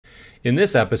In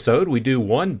this episode, we do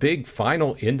one big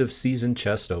final end-of-season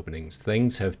chest openings.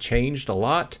 Things have changed a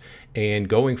lot, and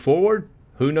going forward,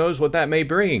 who knows what that may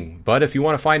bring. But if you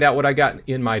want to find out what I got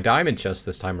in my diamond chest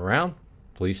this time around,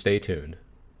 please stay tuned.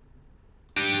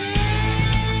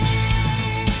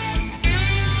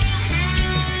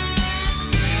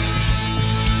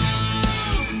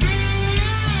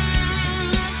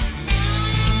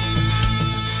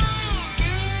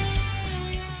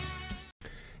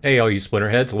 Hey all you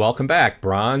Splinterheads, welcome back.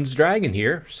 Bronze Dragon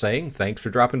here, saying thanks for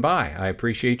dropping by. I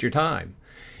appreciate your time.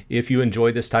 If you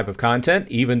enjoy this type of content,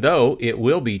 even though it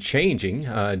will be changing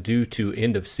due to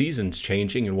end of seasons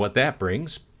changing and what that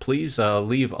brings, please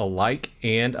leave a like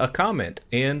and a comment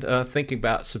and think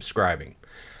about subscribing.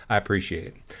 I appreciate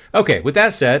it. Okay, with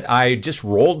that said, I just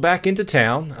rolled back into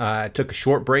town. I took a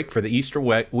short break for the Easter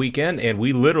weekend, and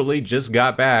we literally just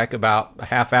got back about a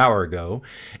half hour ago.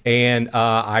 And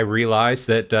I realized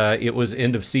that it was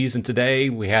end of season today.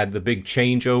 We had the big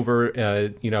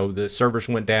changeover. You know, the servers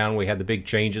went down. We had the big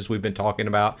changes we've been talking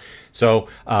about. So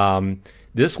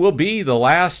this will be the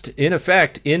last, in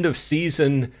effect, end of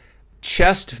season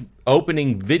chest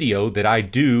opening video that I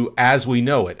do as we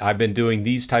know it. I've been doing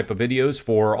these type of videos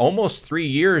for almost 3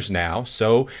 years now.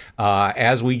 So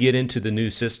as we get into the new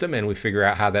system and we figure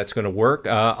out how that's going to work,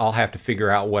 I'll have to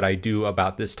figure out what I do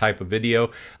about this type of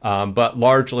video. But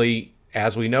largely,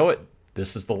 as we know it,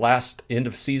 this is the last end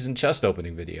of season chest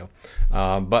opening video.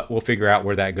 But we'll figure out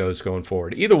where that goes going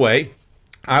forward. Either way,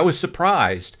 I was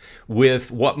surprised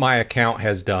with what my account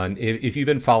has done. If you've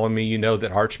been following me, you know that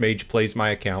Archmage plays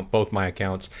my account, both my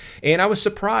accounts. And I was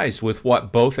surprised with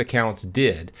what both accounts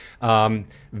did.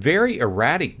 Very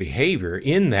erratic behavior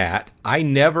in that I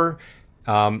never,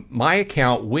 my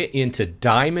account went into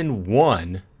Diamond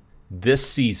 1 this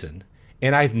season.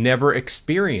 And I've never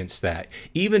experienced that.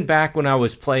 Even back when I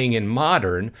was playing in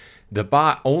Modern, the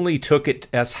bot only took it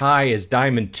as high as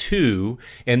Diamond 2,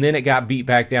 and then it got beat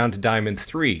back down to Diamond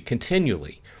 3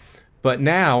 continually. But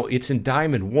now it's in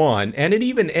Diamond 1, and it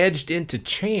even edged into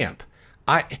Champ.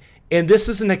 And this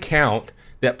is an account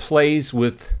that plays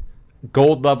with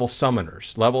gold level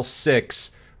summoners, level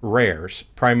 6 rares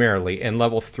primarily, and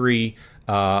level 3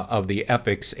 of the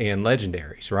epics and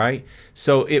legendaries, right?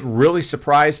 So it really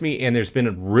surprised me, and there's been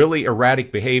a really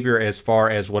erratic behavior as far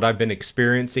as what I've been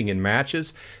experiencing in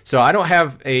matches. So I don't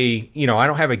have a, I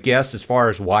don't have a guess as far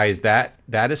as why is that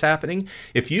is happening.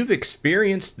 If you've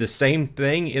experienced the same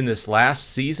thing in this last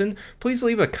season, please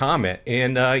leave a comment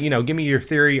and give me your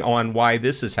theory on why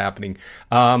this is happening.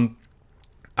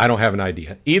 I don't have an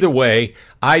idea. Either way,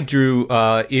 I drew,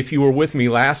 if you were with me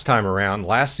last time around,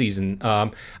 last season,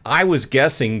 I was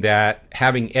guessing that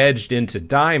having edged into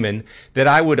Diamond, that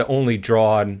I would only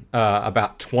drawn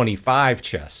about 25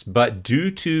 chests. But due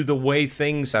to the way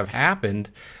things have happened,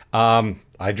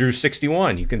 I drew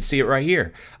 61. You can see it right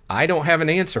here. I don't have an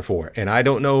answer for it, and I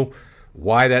don't know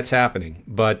why that's happening.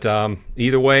 But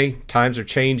either way, times are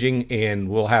changing, and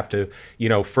we'll have to,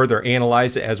 further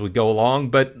analyze it as we go along.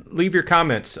 But leave your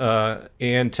comments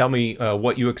and tell me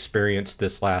what you experienced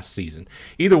this last season.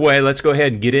 Either way, let's go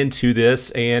ahead and get into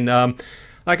this. And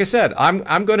like I said,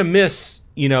 I'm going to miss,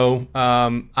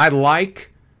 I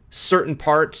like certain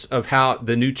parts of how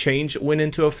the new change went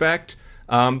into effect.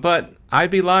 But I'd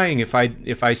be lying if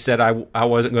I said I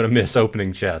wasn't going to miss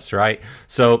opening chests, right?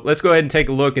 So let's go ahead and take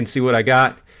a look and see what I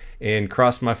got and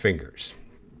cross my fingers.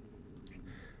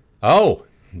 Oh,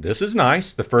 this is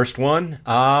nice. The first one,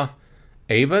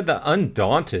 Ava the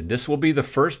Undaunted. This will be the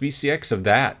first BCX of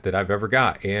that I've ever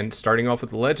got, and starting off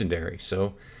with the legendary.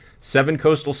 So 7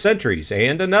 Coastal Sentries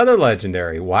and another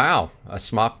legendary. Wow, a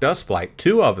Smock Dustblight,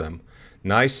 2 of them.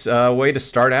 Nice way to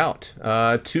start out.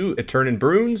 2 Eternan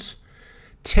Bruins.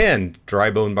 10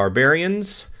 Drybone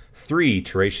Barbarians, 3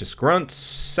 Tenacious Grunts,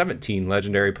 17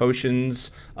 Legendary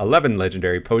Potions, 11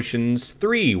 Legendary Potions,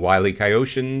 3 Wily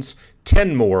Coyotions,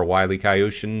 10 more Wily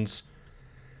Coyotions,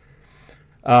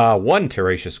 1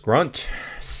 Tenacious Grunt,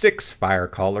 6 Fire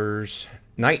Callers,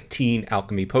 19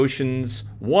 Alchemy Potions,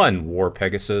 1 War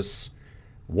Pegasus,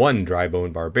 1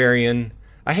 Drybone Barbarian.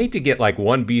 I hate to get like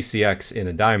 1 BCX in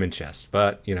a diamond chest,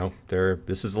 but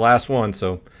this is the last one,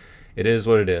 so it is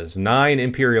what it is. 9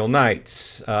 Imperial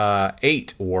Knights,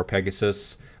 8 War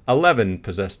Pegasus, 11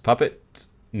 Possessed Puppet,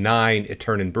 9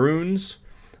 Eternan Bruins,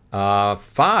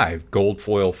 5 Gold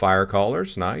Foil Fire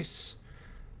Callers, nice,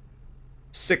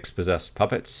 6 Possessed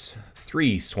Puppets,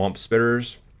 3 Swamp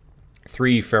Spitters,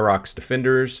 3 Ferox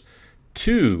Defenders,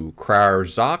 2 Krauer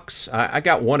Zox. I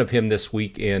got one of him this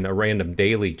week in a random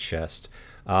daily chest.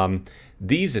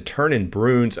 These Eternan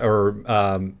Bruins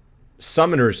are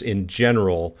summoners in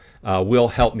general will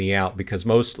help me out, because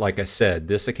most, like I said,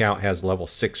 this account has level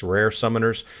 6 rare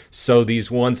summoners. So these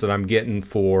ones that I'm getting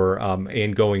for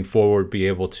and going forward, be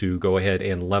able to go ahead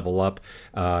and level up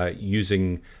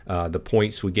using the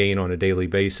points we gain on a daily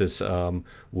basis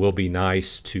will be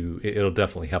nice to, it'll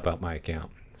definitely help out my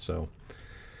account. So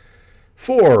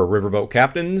 4 riverboat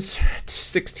captains,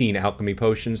 16 alchemy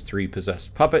potions, 3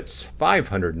 possessed puppets,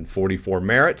 544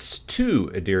 merits,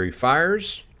 2 Adiri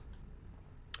fires,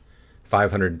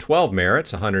 512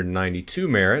 merits, 192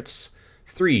 merits,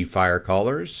 3 fire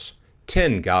callers,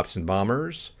 10 Gobson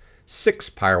bombers,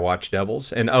 6 Pirewatch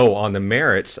devils, and oh, on the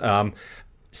merits,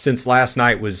 since last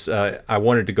night was, I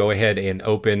wanted to go ahead and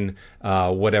open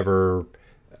whatever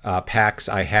packs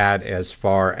I had as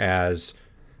far as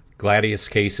Gladius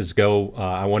cases go.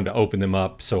 I wanted to open them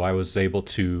up, so I was able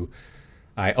to,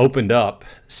 I opened up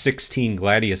 16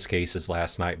 Gladius cases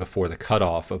last night before the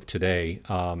cutoff of today,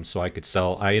 so I could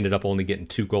sell. I ended up only getting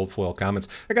 2 gold foil commons.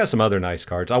 I got some other nice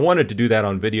cards. I wanted to do that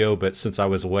on video, but since I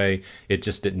was away, it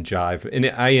just didn't jive. And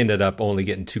I ended up only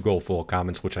getting 2 gold foil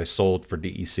commons, which I sold for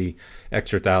DEC,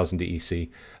 extra 1,000 DEC.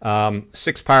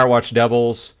 6 Pirewatch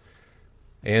devils,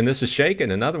 and this is shaking,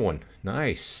 another one.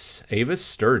 Nice. Avis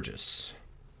Sturgis.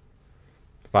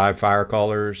 5 fire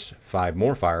callers, 5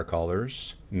 more fire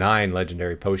callers, 9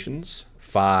 legendary potions,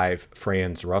 5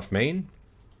 Franz Roughmane,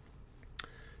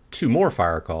 2 more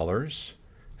fire callers,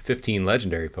 15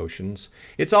 legendary potions.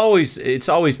 It's always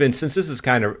been, since this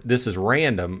is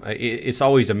random, it's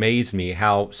always amazed me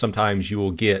how sometimes you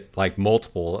will get like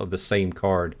multiple of the same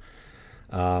card.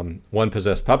 1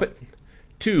 possessed puppet,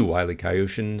 2 wily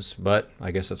Kaioshians, but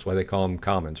I guess that's why they call them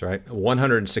commons, right?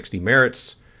 160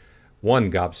 merits,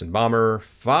 1 Gobson bomber,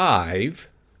 5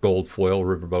 gold foil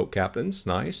riverboat captains,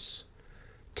 nice.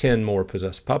 10 more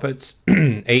possessed puppets,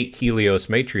 8 Helios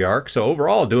matriarch. So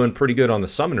overall, doing pretty good on the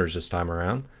summoners this time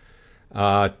around.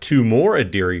 2 more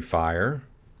Adiri fire,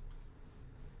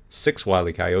 6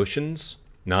 wily Kaioshians,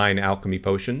 9 alchemy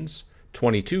potions,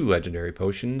 22 legendary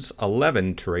potions,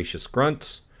 11 Tenacious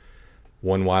grunts,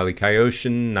 1 wily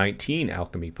Kaioshian, 19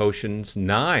 alchemy potions,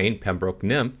 9 Pembroke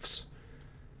nymphs,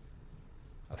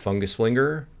 a fungus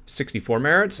flinger, 64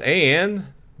 merits, and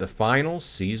the final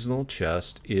seasonal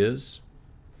chest is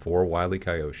 4 wily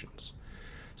Kaioshians.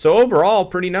 So overall,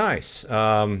 pretty nice.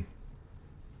 I'm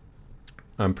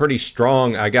pretty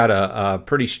strong. I got a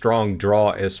pretty strong draw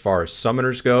as far as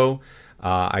summoners go.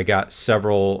 I got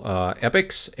several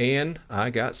epics, and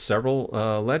I got several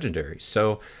legendaries.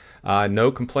 So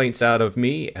no complaints out of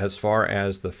me as far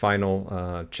as the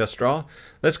final chest draw.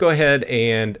 Let's go ahead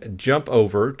and jump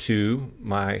over to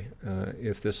my,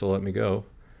 if this will let me go.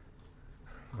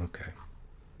 Okay.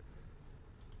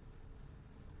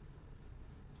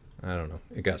 I don't know.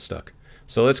 It got stuck.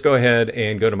 So let's go ahead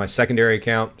and go to my secondary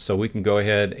account so we can go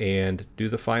ahead and do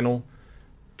the final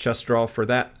chest draw for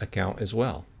that account as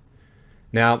well.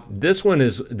 Now, this one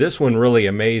really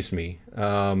amazed me.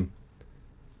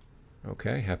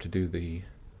 Okay, have to do the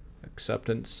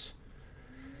acceptance.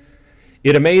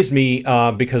 It amazed me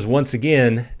because, once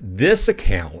again, this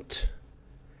account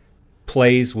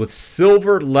plays with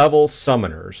silver level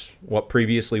summoners, what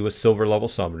previously was silver level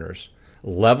summoners,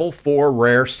 level 4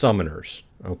 rare summoners,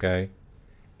 okay?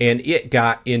 And it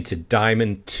got into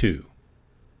Diamond 2.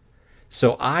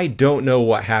 So I don't know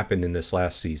what happened in this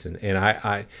last season, and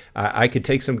I could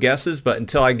take some guesses, but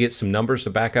until I get some numbers to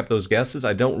back up those guesses,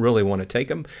 I don't really want to take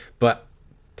them. But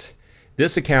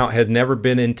this account has never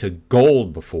been into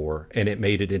gold before, and it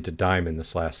made it into diamond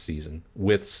this last season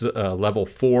with level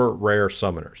 4 rare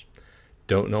summoners.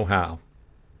 Don't know how.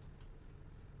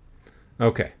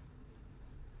 Okay.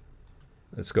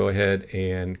 Let's go ahead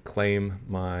and claim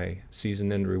my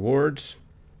season end rewards.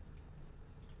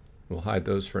 We'll hide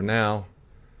those for now.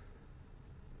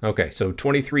 Okay, so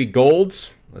 23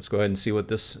 golds. Let's go ahead and see what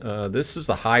this... this is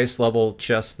the highest level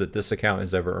chest that this account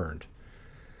has ever earned.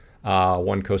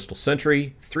 1 Coastal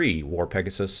Sentry, 3 War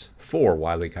Pegasus, 4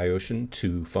 Wily Kaioshian,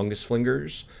 2 Fungus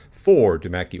Flingers, 4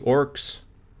 Dumaki Orcs,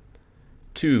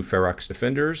 2 Ferox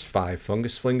Defenders, 5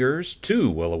 Fungus Flingers, 2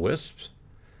 Will-O-Wisps,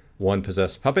 1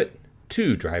 Possessed Puppet,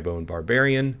 2 Drybone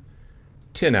Barbarian,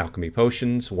 10 Alchemy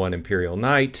Potions, 1 Imperial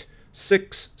Knight,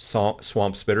 6 Swamp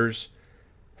Spitters,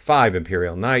 5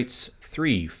 Imperial Knights,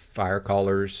 3 Fire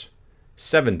Callers,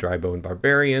 7 Drybone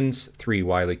Barbarians, 3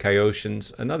 Wily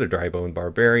Kaioshians, another Drybone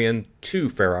Barbarian, 2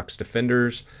 Ferox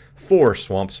Defenders, 4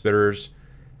 Swamp Spitters,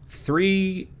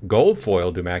 3 Gold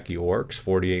Foil Dumaki Orcs,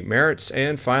 48 merits,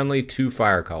 and finally 2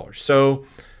 Fire Callers. So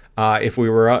if we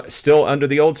were still under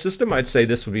the old system, I'd say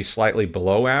this would be slightly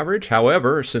below average.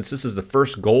 However, since this is the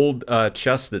first gold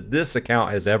chest that this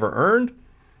account has ever earned,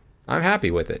 I'm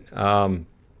happy with it.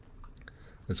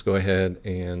 Let's go ahead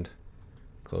and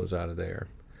close out of there.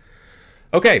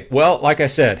 Okay, well, like I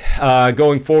said,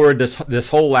 going forward, this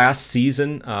whole last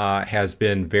season has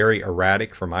been very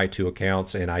erratic for my two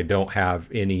accounts, and I don't have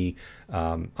any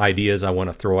ideas I want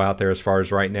to throw out there as far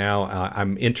as right now.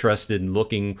 I'm interested in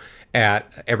looking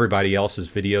at everybody else's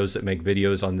videos that make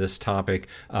videos on this topic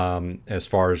as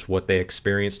far as what they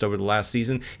experienced over the last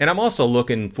season, and I'm also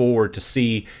looking forward to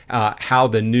see how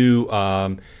the new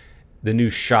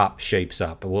shop shapes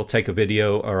up. We'll take a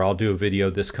video, or I'll do a video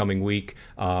this coming week,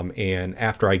 and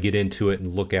after I get into it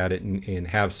and look at it and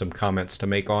have some comments to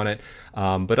make on it.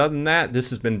 But other than that,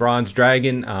 this has been Bronze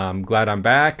Dragon. I'm glad I'm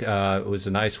back. It was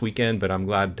a nice weekend, but I'm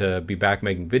glad to be back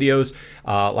making videos.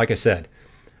 Like I said,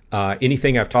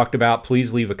 anything I've talked about,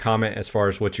 please leave a comment as far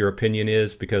as what your opinion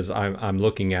is, because I'm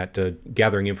looking at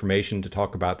gathering information to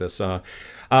talk about this.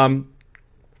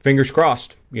 Fingers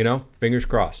crossed, fingers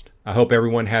crossed. I hope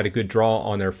everyone had a good draw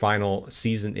on their final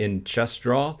season in chess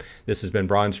draw. This has been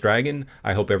Bronze Dragon.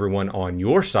 I hope everyone on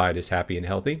your side is happy and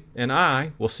healthy, and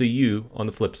I will see you on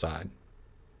the flip side.